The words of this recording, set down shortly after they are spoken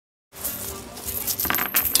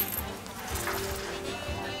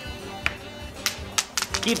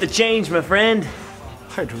Keep the change, my friend.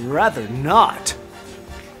 I'd rather not.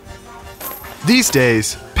 These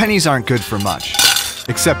days, pennies aren't good for much,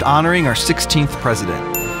 except honoring our 16th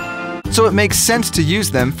president. So it makes sense to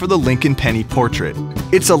use them for the Lincoln penny portrait.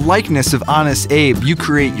 It's a likeness of Honest Abe you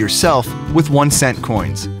create yourself with 1-cent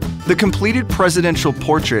coins. The completed presidential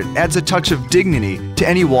portrait adds a touch of dignity to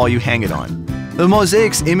any wall you hang it on. The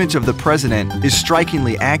mosaic's image of the president is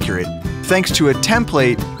strikingly accurate thanks to a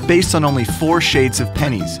template based on only 4 shades of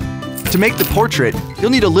pennies. To make the portrait,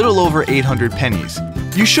 you'll need a little over 800 pennies.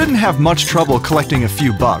 You shouldn't have much trouble collecting a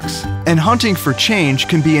few bucks, and hunting for change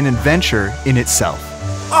can be an adventure in itself.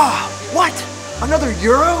 Ah, what? Another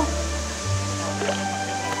euro?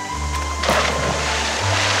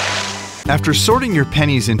 After sorting your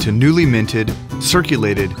pennies into newly minted,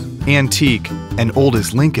 circulated, antique, and old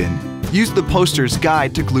as Lincoln, use the poster's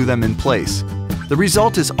guide to glue them in place. The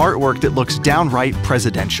result is artwork that looks downright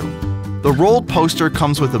presidential. The rolled poster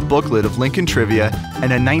comes with a booklet of Lincoln trivia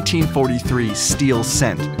and a 1943 steel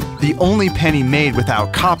cent, the only penny made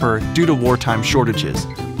without copper due to wartime shortages.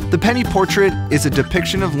 The penny portrait is a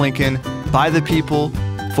depiction of Lincoln by the people,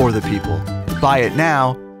 for the people. Buy it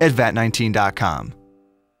now at VAT19.com.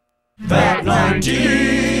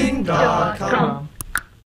 VAT19.com.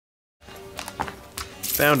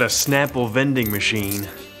 Found a Snapple vending machine.